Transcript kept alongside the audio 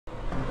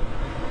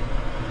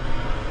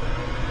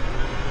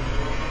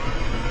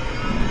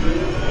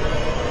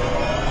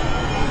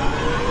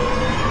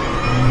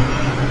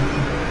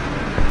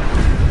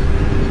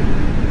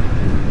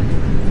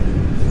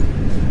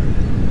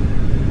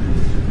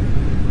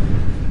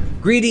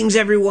Greetings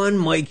everyone,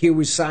 Mike here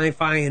with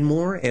Sci-Fi and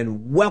more,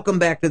 and welcome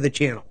back to the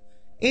channel.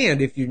 And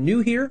if you're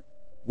new here,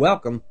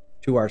 welcome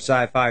to our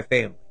Sci-Fi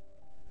family.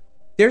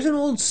 There's an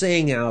old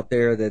saying out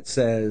there that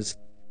says,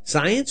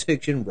 science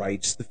fiction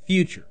writes the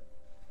future.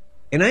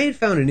 And I had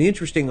found an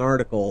interesting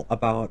article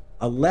about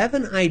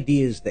 11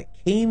 ideas that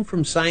came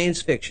from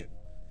science fiction,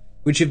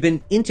 which have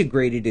been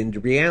integrated into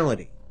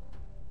reality.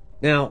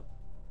 Now,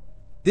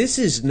 this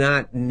is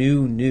not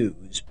new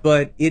news,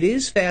 but it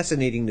is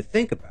fascinating to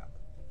think about.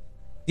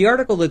 The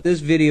article that this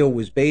video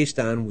was based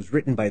on was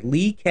written by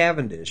Lee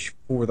Cavendish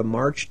for the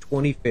March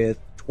 25th,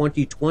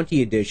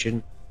 2020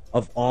 edition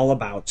of All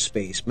About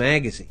Space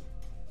magazine.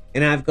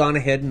 And I've gone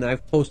ahead and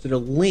I've posted a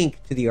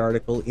link to the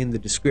article in the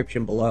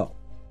description below.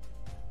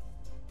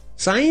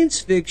 Science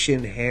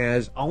fiction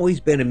has always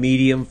been a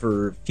medium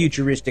for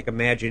futuristic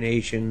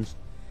imaginations,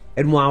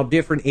 and while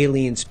different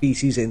alien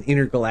species and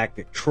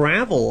intergalactic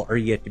travel are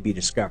yet to be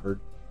discovered,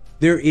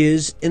 there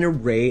is an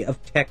array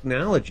of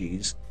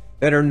technologies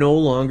that are no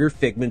longer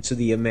figments of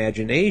the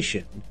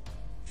imagination,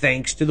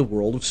 thanks to the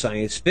world of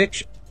science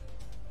fiction.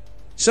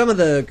 Some of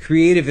the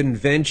creative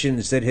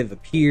inventions that have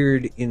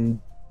appeared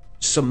in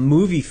some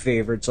movie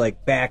favorites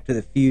like Back to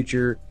the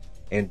Future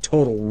and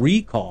Total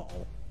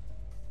Recall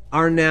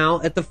are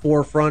now at the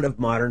forefront of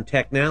modern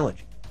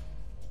technology.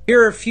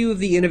 Here are a few of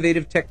the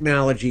innovative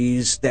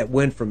technologies that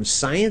went from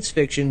science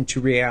fiction to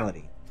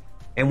reality.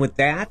 And with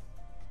that,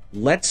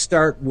 let's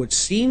start what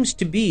seems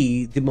to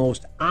be the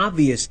most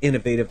obvious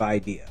innovative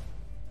idea: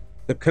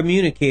 the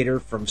Communicator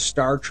from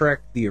Star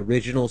Trek, the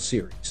original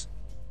series.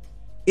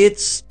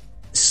 It's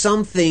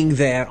something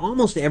that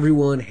almost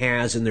everyone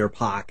has in their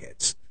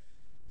pockets.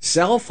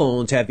 Cell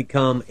phones have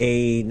become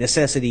a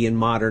necessity in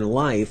modern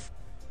life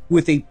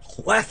with a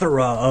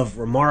plethora of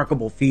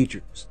remarkable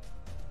features.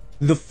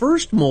 The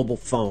first mobile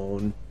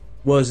phone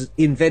was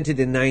invented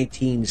in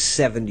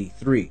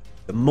 1973,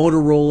 the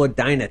Motorola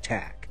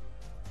Dynatac.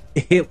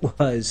 It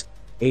was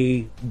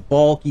a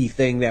bulky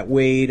thing that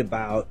weighed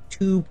about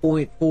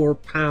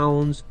 2.4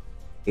 pounds,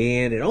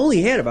 and it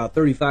only had about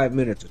 35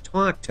 minutes of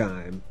talk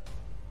time,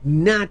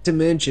 not to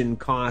mention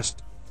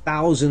cost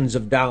thousands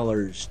of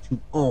dollars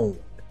to own.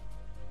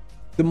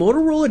 The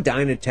Motorola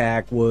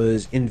Dynatac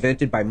was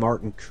invented by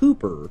Martin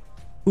Cooper,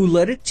 who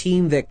led a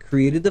team that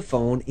created the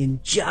phone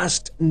in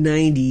just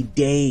 90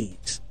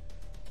 days.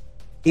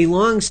 A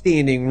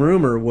long-standing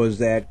rumor was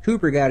that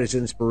Cooper got his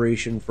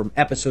inspiration from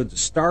episodes of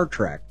Star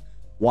Trek,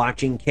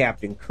 watching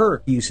Captain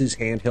Kirk use his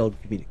handheld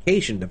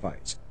communication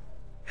device.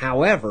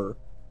 However,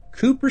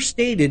 Cooper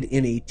stated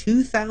in a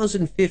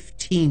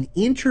 2015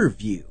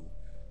 interview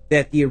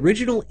that the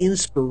original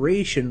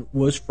inspiration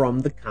was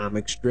from the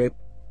comic strip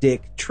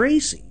Dick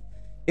Tracy,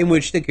 in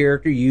which the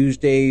character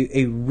used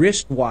a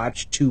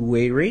wristwatch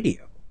two-way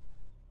radio.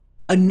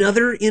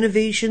 Another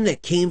innovation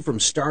that came from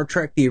Star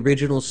Trek, the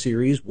original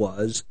series,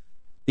 was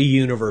the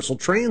Universal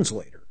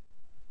Translator.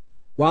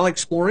 While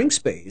exploring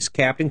space,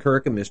 Captain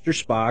Kirk and Mr.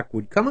 Spock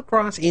would come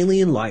across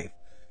alien life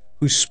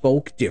who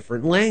spoke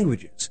different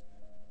languages.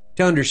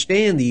 To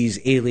understand these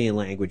alien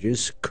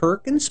languages,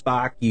 Kirk and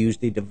Spock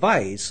used a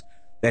device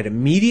that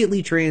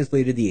immediately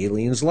translated the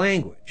alien's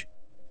language.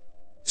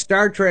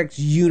 Star Trek's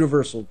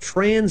Universal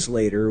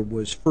Translator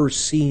was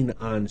first seen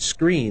on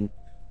screen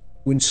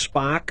when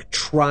Spock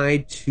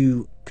tried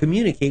to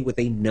communicate with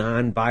a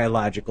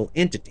non-biological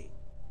entity.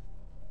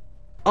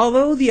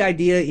 Although the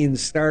idea in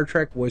Star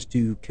Trek was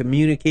to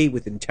communicate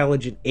with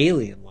intelligent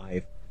alien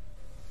life,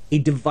 a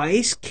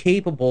device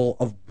capable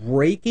of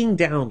breaking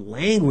down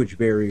language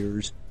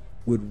barriers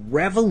would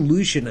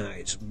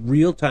revolutionize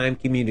real-time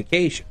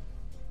communication.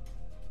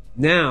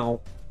 Now,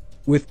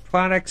 with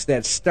products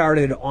that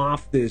started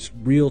off this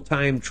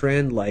real-time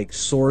trend like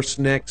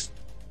SourceNext,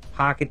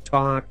 Pocket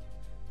Talk,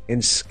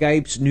 and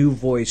Skype's new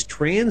voice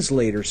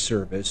translator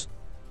service,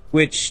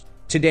 which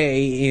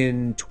today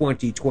in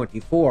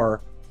 2024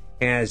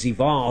 has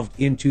evolved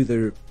into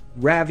the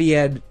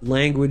Raviad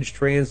language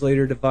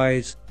translator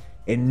device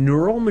and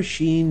neural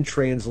machine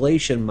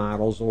translation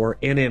models, or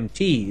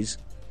NMTs,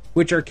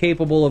 which are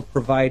capable of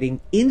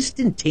providing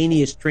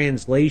instantaneous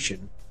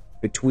translation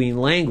between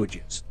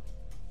languages.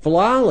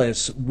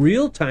 Flawless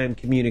real-time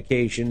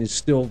communication is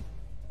still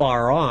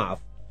far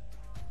off,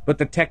 but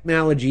the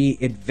technology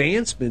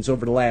advancements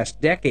over the last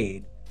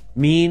decade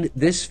mean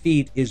this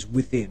feat is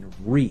within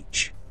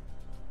reach.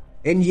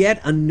 And yet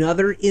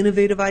another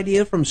innovative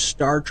idea from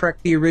Star Trek,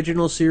 the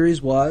original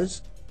series,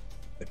 was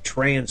the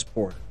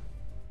transporter.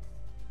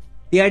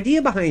 The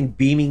idea behind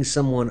beaming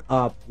someone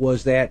up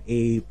was that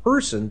a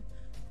person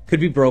could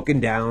be broken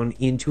down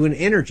into an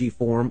energy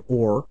form,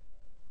 or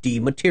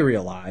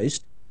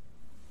dematerialized,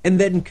 and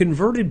then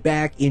converted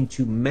back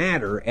into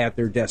matter at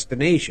their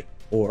destination,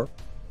 or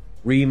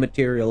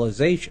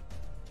rematerialization.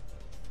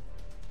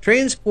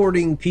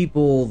 Transporting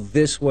people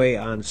this way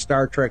on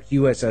Star Trek's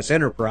USS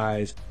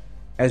Enterprise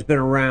has been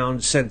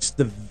around since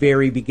the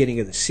very beginning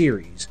of the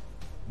series,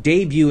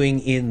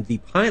 debuting in the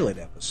pilot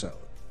episode.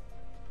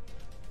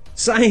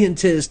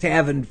 Scientists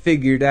haven't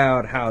figured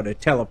out how to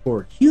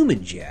teleport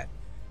humans yet,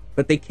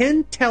 but they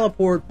can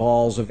teleport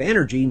balls of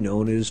energy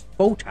known as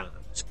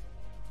photons.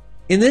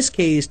 In this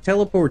case,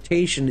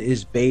 teleportation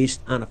is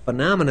based on a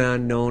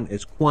phenomenon known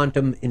as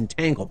quantum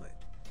entanglement.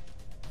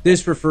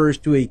 This refers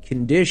to a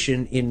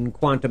condition in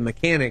quantum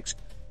mechanics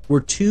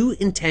where two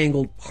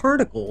entangled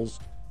particles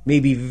may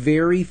be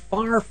very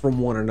far from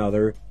one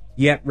another,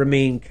 yet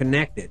remain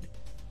connected,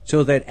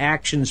 so that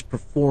actions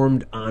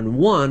performed on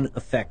one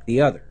affect the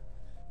other,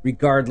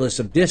 regardless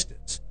of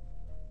distance.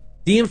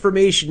 The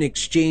information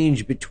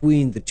exchange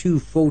between the two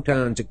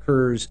photons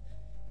occurs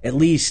at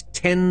least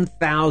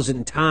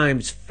 10,000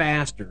 times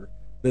faster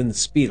than the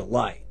speed of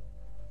light.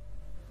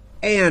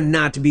 And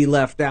not to be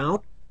left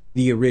out,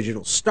 the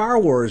original Star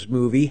Wars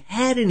movie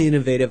had an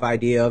innovative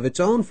idea of its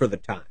own for the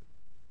time: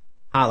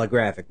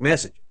 holographic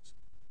messages.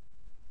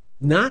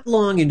 Not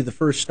long into the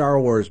first Star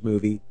Wars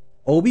movie,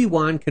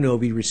 Obi-Wan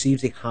Kenobi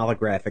receives a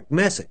holographic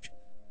message.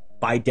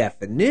 By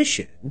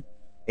definition,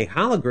 a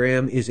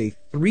hologram is a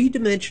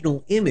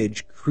three-dimensional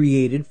image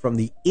created from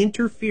the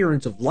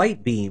interference of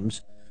light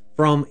beams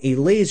from a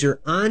laser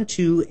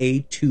onto a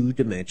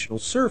two-dimensional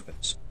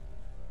surface,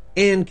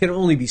 and can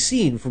only be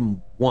seen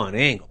from one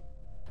angle.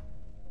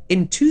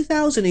 In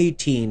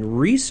 2018,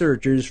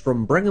 researchers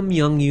from Brigham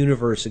Young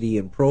University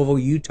in Provo,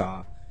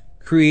 Utah,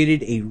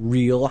 created a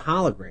real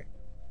hologram.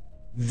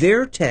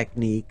 Their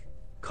technique,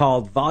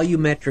 called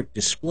volumetric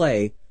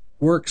display,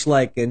 works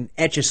like an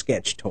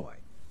Etch-a-Sketch toy,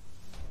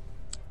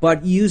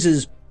 but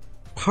uses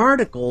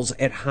particles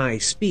at high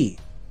speed.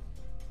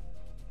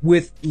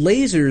 With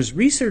lasers,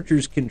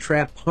 researchers can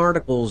trap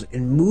particles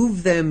and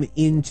move them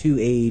into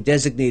a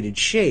designated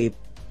shape,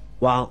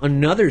 while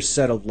another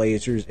set of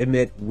lasers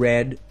emit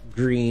red,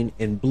 green,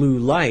 and blue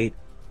light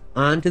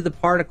onto the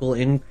particle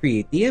and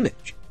create the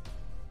image.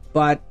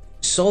 But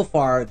so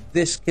far,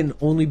 this can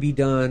only be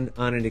done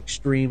on an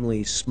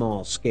extremely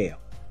small scale.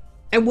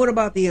 And what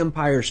about The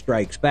Empire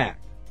Strikes Back?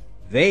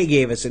 They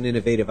gave us an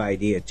innovative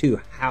idea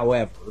too.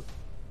 However,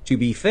 to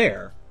be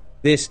fair,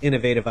 this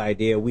innovative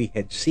idea we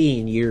had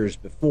seen years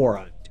before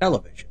on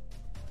television.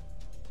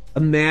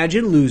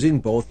 Imagine losing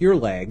both your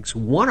legs,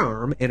 one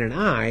arm, and an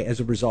eye as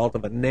a result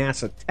of a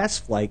NASA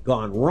test flight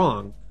gone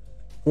wrong,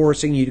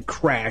 forcing you to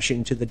crash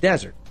into the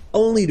desert,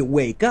 only to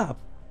wake up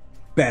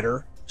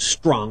better,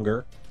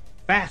 stronger,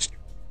 faster.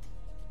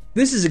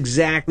 This is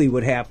exactly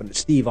what happened to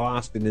Steve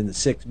Austin in The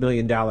 $6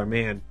 Million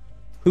Man,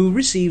 who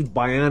received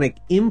bionic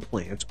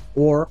implants,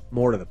 or,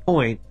 more to the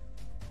point,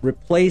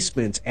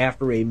 replacements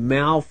after a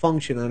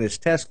malfunction on his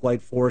test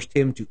flight forced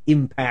him to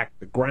impact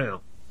the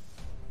ground.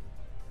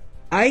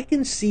 I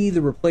can see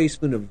the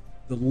replacement of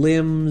the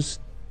limbs,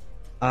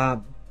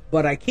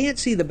 but I can't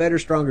see the better,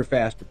 stronger,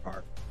 faster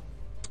part.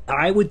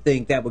 I would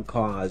think that would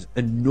cause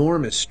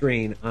enormous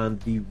strain on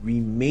the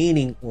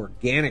remaining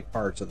organic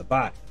parts of the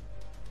body.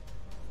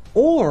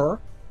 Or,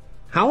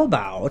 how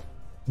about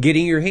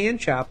getting your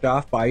hand chopped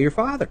off by your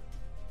father?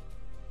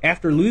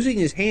 After losing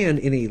his hand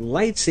in a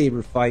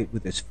lightsaber fight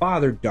with his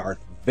father, Darth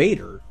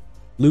Vader,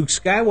 Luke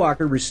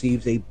Skywalker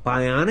receives a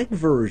bionic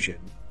version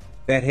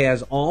that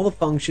has all the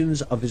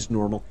functions of his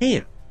normal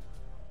hand.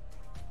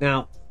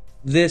 Now,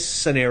 this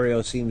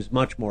scenario seems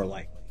much more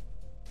likely.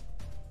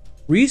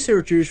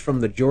 Researchers from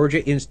the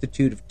Georgia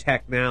Institute of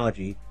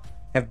Technology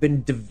have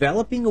been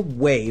developing a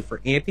way for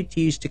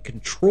amputees to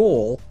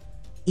control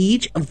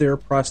each of their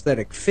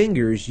prosthetic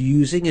fingers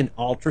using an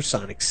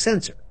ultrasonic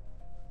sensor.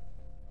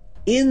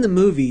 In the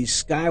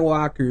movies,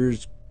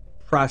 Skywalker's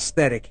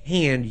prosthetic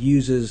hand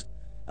uses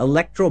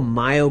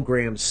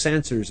electromyogram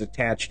sensors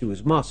attached to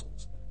his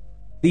muscles.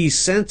 These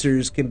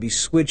sensors can be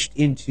switched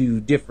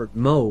into different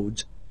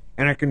modes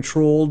and are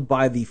controlled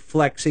by the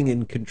flexing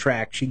and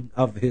contraction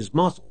of his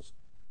muscles.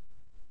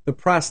 The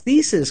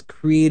prosthesis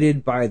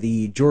created by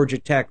the Georgia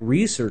Tech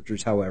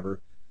researchers,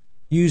 however,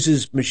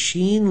 uses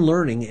machine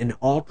learning and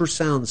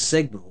ultrasound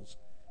signals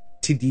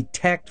to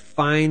detect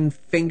fine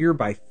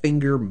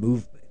finger-by-finger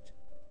movement.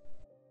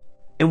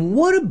 And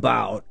what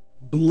about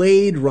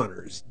Blade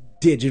Runner's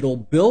digital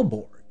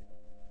billboard?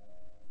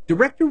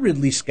 Director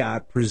Ridley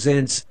Scott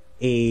presents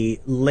a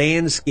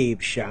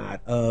landscape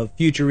shot of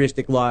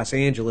futuristic Los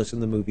Angeles in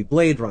the movie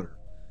Blade Runner.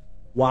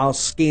 While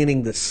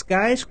scanning the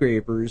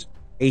skyscrapers,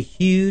 a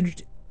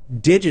huge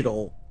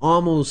digital,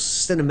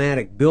 almost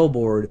cinematic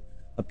billboard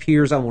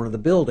appears on one of the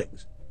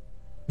buildings.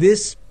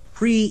 This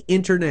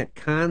pre-internet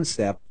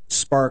concept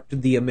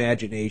sparked the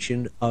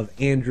imagination of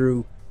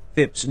Andrew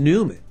Phipps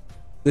Newman,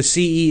 the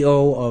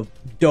CEO of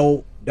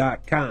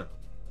Doe.com.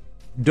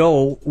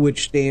 Doe,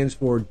 which stands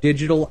for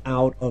Digital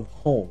Out of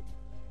Home,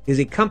 is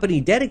a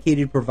company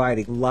dedicated to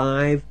providing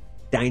live,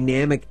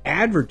 dynamic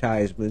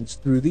advertisements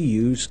through the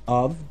use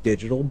of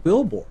digital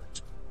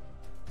billboards.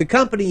 The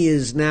company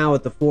is now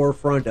at the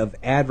forefront of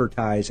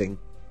advertising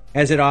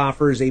as it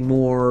offers a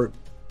more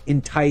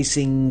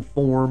enticing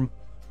form,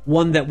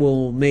 one that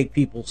will make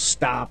people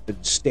stop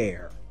and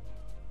stare.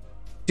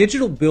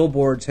 Digital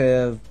billboards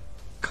have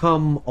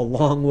come a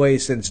long way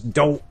since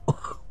Doe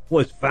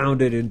was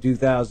founded in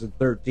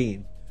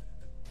 2013.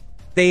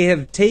 They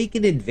have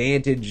taken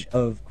advantage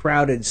of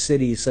crowded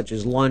cities such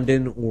as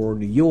London or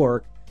New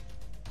York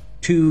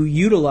to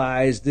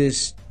utilize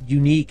this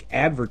unique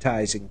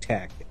advertising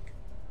tactic.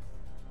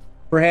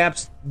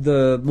 Perhaps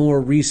the more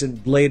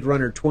recent Blade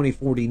Runner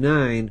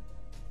 2049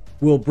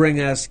 will bring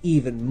us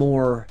even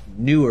more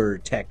newer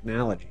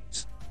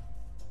technologies.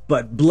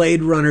 But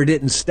Blade Runner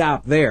didn't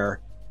stop there.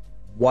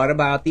 What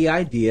about the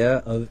idea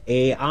of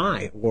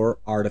AI, or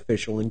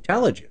artificial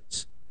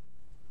intelligence?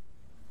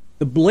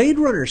 The Blade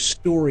Runner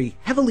story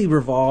heavily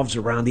revolves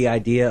around the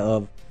idea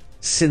of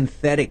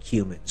synthetic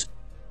humans,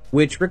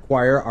 which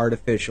require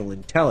artificial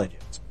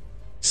intelligence.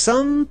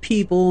 Some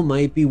people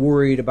might be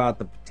worried about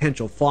the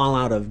potential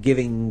fallout of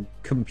giving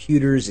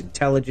computers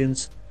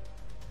intelligence,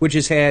 which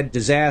has had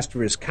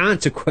disastrous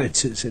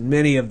consequences in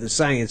many of the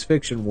science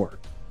fiction work.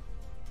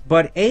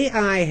 But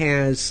AI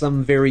has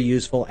some very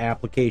useful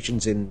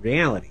applications in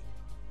reality.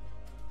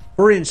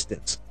 For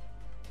instance,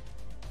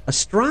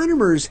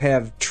 astronomers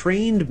have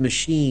trained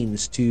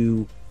machines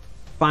to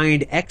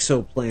find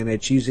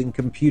exoplanets using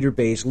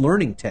computer-based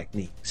learning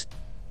techniques,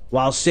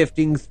 while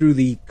sifting through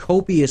the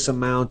copious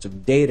amounts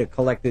of data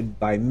collected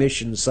by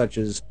missions such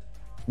as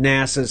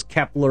NASA's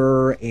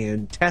Kepler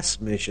and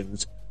TESS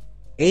missions.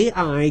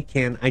 AI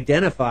can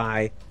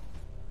identify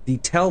the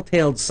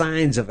telltale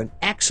signs of an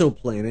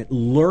exoplanet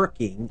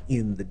lurking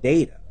in the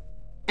data.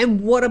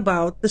 And what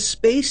about the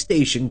space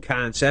station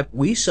concept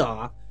we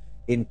saw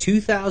in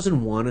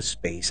 2001: A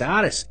Space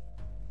Odyssey?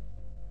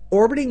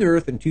 Orbiting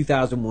Earth in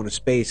 2001: A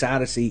Space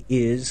Odyssey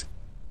is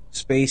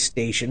Space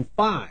Station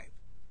 5,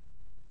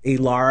 a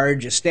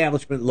large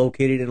establishment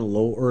located in a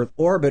low Earth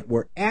orbit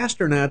where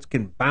astronauts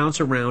can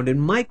bounce around in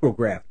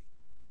microgravity.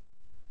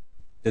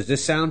 Does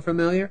this sound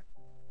familiar?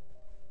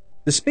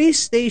 The Space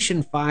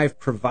Station 5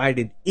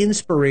 provided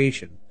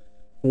inspiration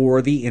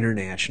for the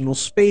International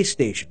Space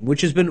Station,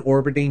 which has been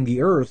orbiting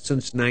the Earth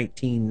since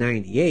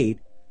 1998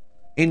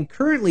 and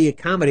currently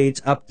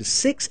accommodates up to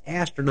 6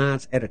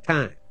 astronauts at a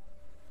time.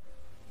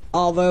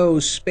 Although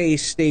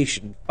Space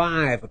Station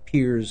 5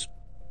 appears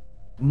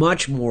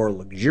much more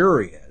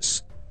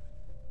luxurious,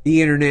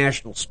 the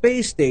International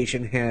Space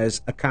Station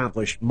has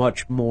accomplished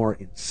much more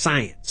in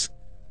science.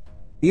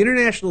 The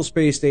International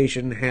Space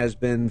Station has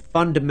been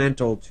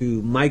fundamental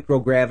to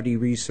microgravity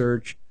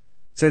research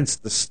since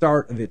the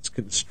start of its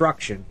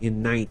construction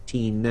in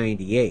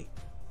 1998.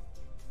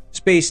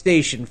 Space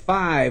Station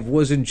 5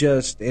 wasn't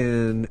just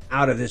an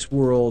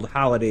out-of-this-world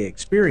holiday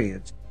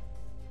experience.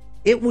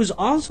 It was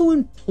also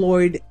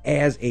employed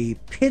as a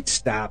pit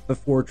stop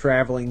before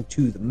traveling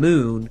to the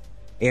moon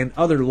and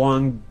other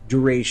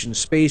long-duration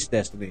space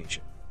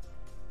destinations.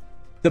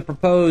 The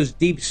proposed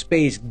Deep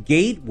Space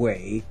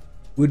Gateway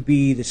would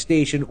be the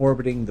station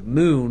orbiting the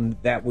moon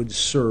that would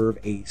serve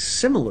a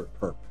similar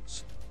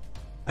purpose.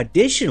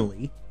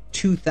 Additionally,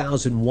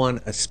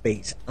 2001: A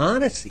Space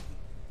Odyssey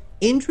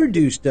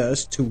introduced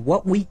us to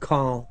what we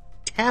call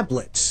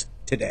tablets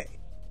today.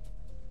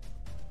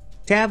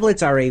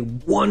 Tablets are a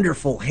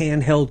wonderful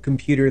handheld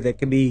computer that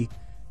can be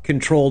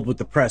controlled with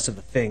the press of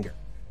a finger.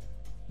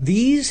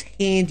 These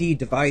handy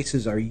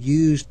devices are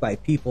used by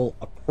people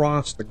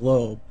across the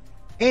globe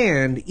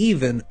and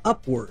even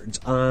upwards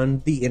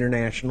on the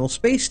International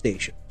Space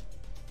Station.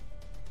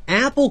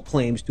 Apple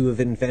claims to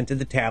have invented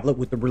the tablet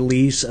with the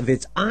release of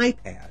its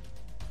iPad.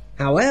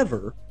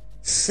 However,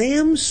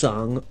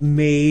 Samsung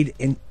made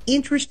an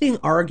interesting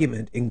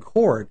argument in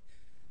court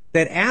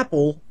that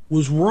Apple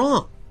was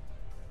wrong.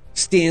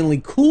 Stanley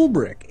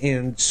Kubrick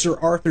and Sir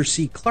Arthur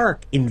C.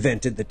 Clarke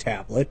invented the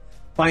tablet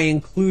by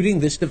including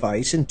this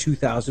device in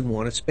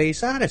 2001: A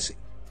Space Odyssey.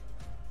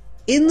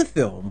 In the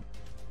film,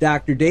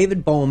 Dr.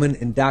 David Bowman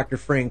and Dr.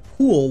 Frank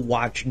Poole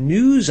watch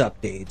news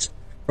updates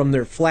from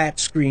their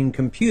flat-screen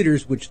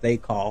computers, which they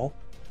call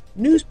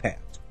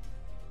newspads.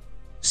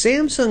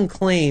 Samsung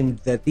claimed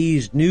that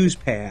these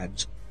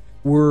newspads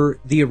were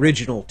the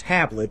original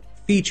tablet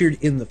featured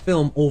in the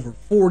film over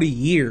 40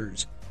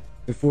 years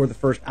before the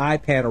first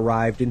iPad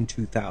arrived in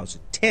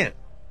 2010.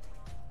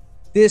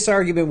 This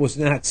argument was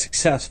not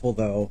successful,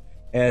 though,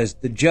 as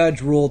the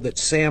judge ruled that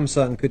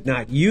Samsung could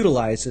not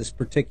utilize this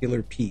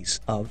particular piece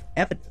of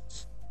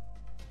evidence.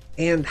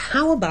 And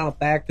how about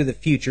Back to the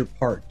Future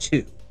Part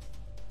 2?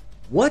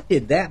 What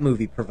did that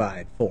movie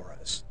provide for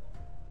us?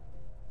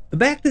 The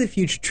Back to the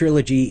Future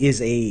trilogy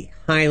is a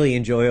highly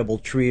enjoyable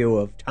trio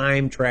of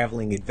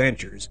time-traveling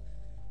adventures,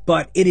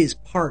 but it is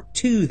Part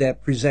 2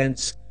 that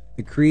presents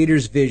the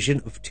creator's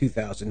vision of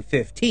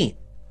 2015.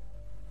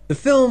 The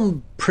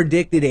film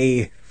predicted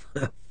a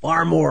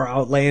far more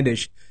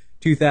outlandish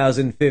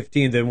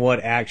 2015 than what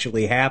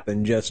actually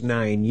happened just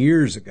 9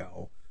 years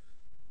ago,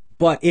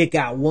 but it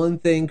got one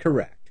thing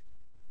correct: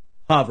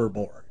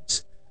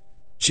 hoverboards,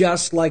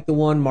 just like the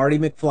one Marty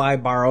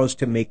McFly borrows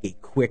to make a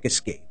quick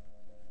escape.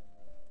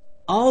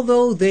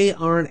 Although they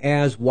aren't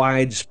as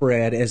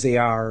widespread as they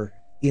are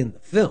in the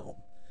film,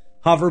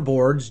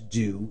 hoverboards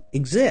do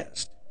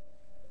exist.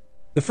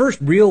 The first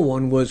real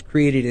one was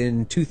created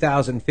in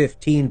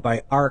 2015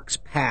 by Arx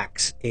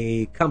Pax,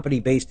 a company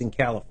based in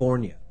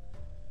California.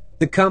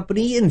 The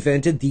company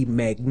invented the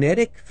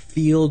magnetic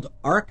field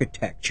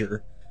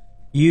architecture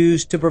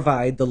used to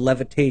provide the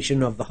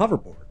levitation of the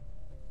hoverboard.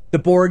 The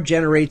board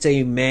generates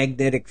a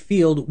magnetic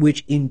field,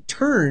 which in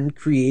turn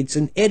creates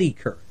an eddy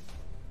current,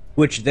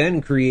 which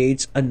then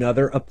creates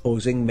another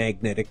opposing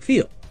magnetic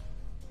field.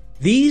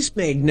 These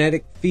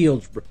magnetic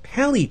fields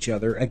repel each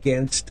other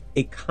against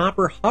a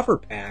copper hover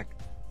pack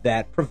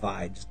that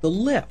provides the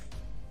lift.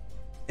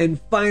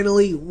 And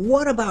finally,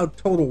 what about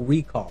Total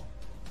Recall,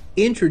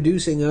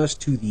 introducing us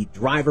to the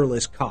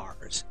driverless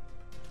cars?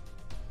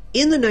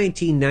 In the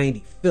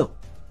 1990 film,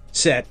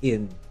 set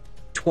in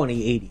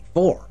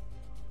 2084,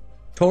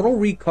 Total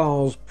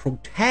Recall's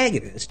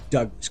protagonist,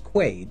 Douglas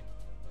Quaid,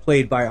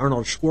 played by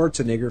Arnold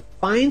Schwarzenegger,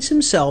 finds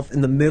himself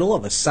in the middle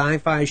of a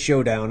sci-fi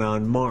showdown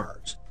on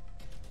Mars.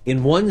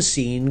 In one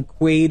scene,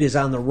 Quaid is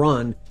on the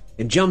run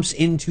and jumps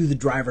into the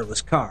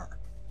driverless car.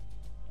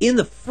 In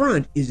the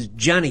front is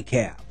Johnny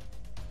Cab,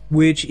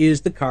 which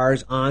is the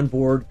car's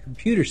onboard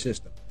computer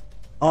system.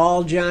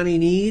 All Johnny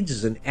needs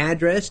is an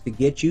address to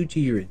get you to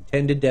your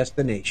intended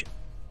destination.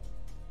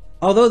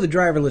 Although the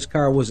driverless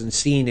car wasn't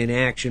seen in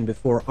action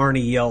before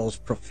Arnie yells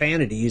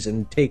profanities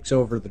and takes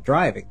over the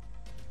driving,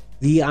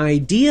 the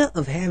idea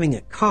of having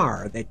a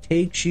car that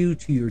takes you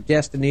to your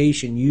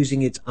destination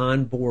using its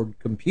onboard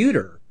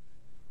computer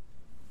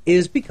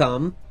is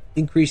become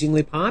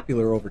increasingly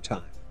popular over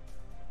time.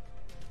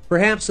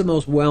 Perhaps the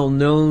most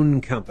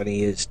well-known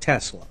company is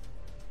Tesla.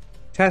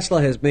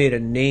 Tesla has made a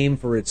name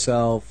for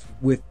itself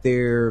with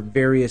their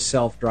various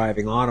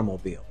self-driving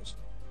automobiles,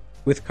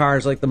 with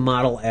cars like the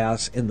Model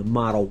S and the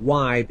Model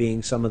Y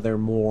being some of their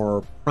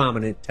more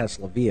prominent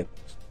Tesla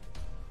vehicles.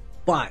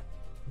 But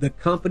the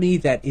company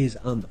that is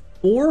on the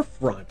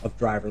forefront of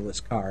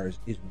driverless cars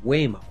is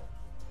Waymo,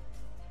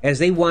 as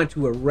they want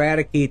to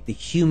eradicate the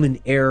human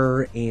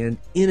error and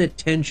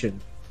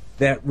inattention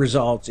that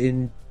results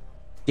in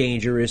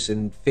dangerous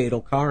and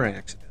fatal car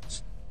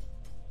accidents.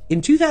 In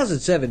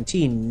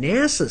 2017,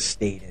 NASA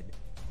stated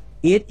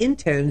it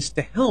intends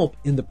to help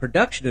in the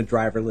production of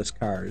driverless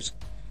cars,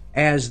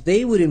 as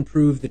they would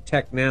improve the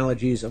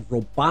technologies of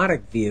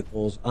robotic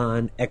vehicles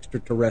on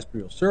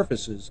extraterrestrial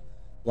surfaces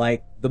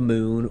like the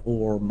moon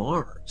or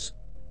Mars.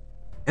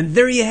 And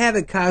there you have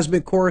it,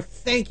 Cosmic Core.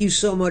 Thank you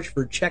so much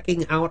for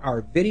checking out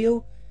our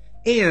video,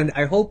 and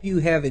I hope you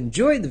have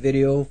enjoyed the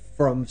video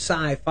from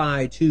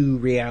sci-fi to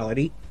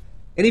reality.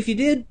 And if you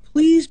did,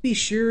 please be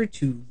sure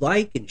to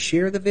like and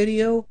share the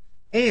video,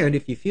 and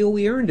if you feel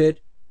we earned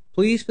it,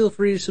 please feel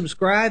free to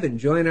subscribe and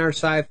join our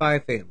sci-fi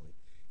family.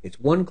 It's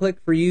one click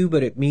for you,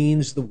 but it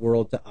means the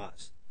world to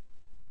us.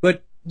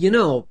 But, you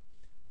know,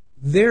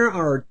 there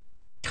are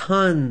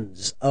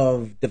tons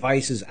of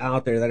devices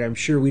out there that I'm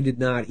sure we did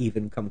not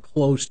even come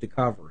close to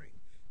covering.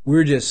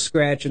 We're just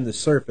scratching the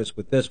surface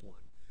with this one.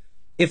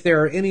 If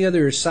there are any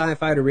other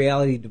sci-fi to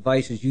reality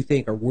devices you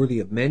think are worthy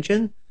of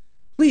mention,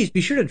 please be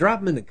sure to drop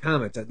them in the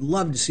comments. I'd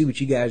love to see what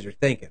you guys are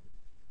thinking.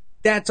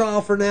 That's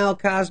all for now,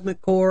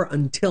 Cosmic Core.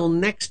 Until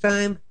next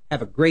time,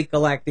 have a great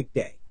galactic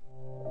day.